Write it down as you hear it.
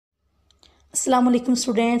Assalamu alaikum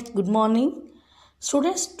students, good morning.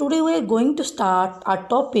 Students, today we are going to start our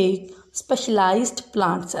topic specialized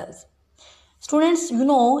plant cells. Students,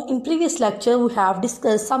 in previous lecture we have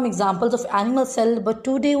discussed some examples of animal cell, but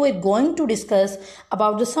today we are going to discuss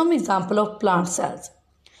about some example of plant cells.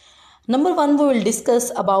 Number one, we will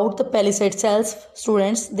discuss about the palisade cells.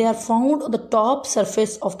 Students, they are found on the top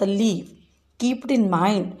surface of the leaf. Keep it in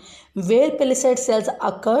mind. Where palisade cells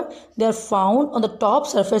occur, they are found on the top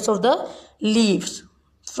surface of the leaves.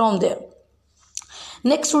 From there.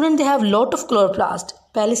 Next, student, they have lot of chloroplast.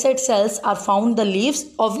 Palisade cells are found in the leaves.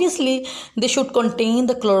 Obviously, they should contain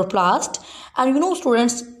the chloroplast. And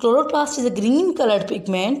students, chloroplast is a green colored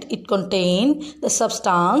pigment. It contains the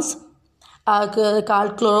substance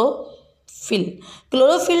called chlorophyll.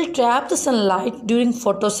 Chlorophyll traps the sunlight during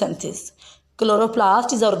photosynthesis.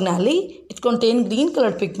 Chloroplast is organelle. It contains green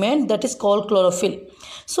colored pigment that is called chlorophyll.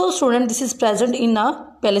 So student, this is present in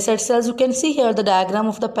a palisade cells. You can see here the diagram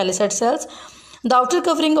of the palisade cells. The outer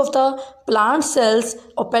covering of the plant cells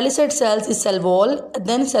or palisade cells is cell wall,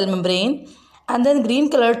 then cell membrane, and then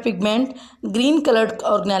green colored pigment, green colored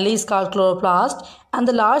organelle is called chloroplast, and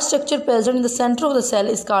the large structure present in the center of the cell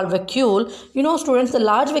is called vacuole. Students, the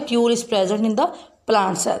large vacuole is present in the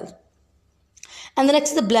plant cell. And the next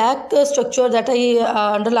is the black structure that I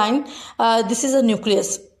underline. This is a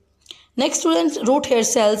nucleus. Next, students, root hair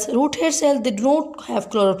cells. Root hair cells, they do not have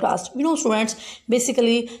chloroplast. Students,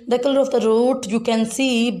 basically the color of the root you can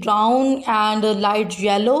see brown and light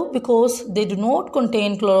yellow because they do not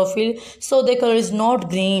contain chlorophyll. So their color is not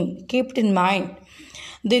green. Keep it in mind.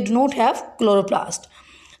 They do not have chloroplast.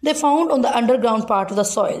 They found on the underground part of the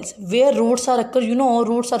soils. Where roots are occur,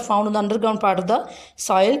 roots are found on the underground part of the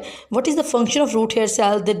soil. What is the function of root hair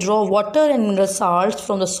cells? They draw water and mineral salts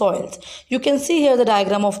from the soils. You can see here the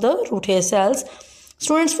diagram of the root hair cells.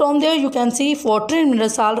 Students, from there you can see water and mineral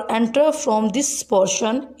salt enter from this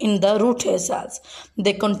portion in the root hair cells.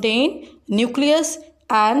 They contain nucleus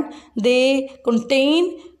and they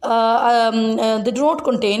contain, they do not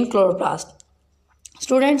contain chloroplast.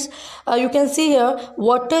 Students, you can see here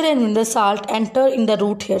water and mineral salt enter in the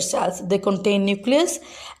root hair cells. They contain nucleus.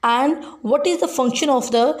 And what is the function of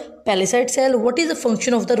the palisade cell? What is the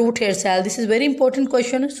function of the root hair cell? This is very important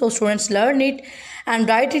question. So students, learn it and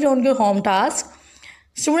write it on your home task.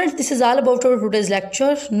 Students, this is all about our today's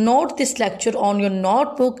lecture. Note this lecture on your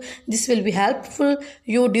notebook. This will be helpful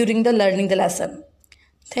you during the learning the lesson.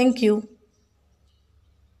 Thank you.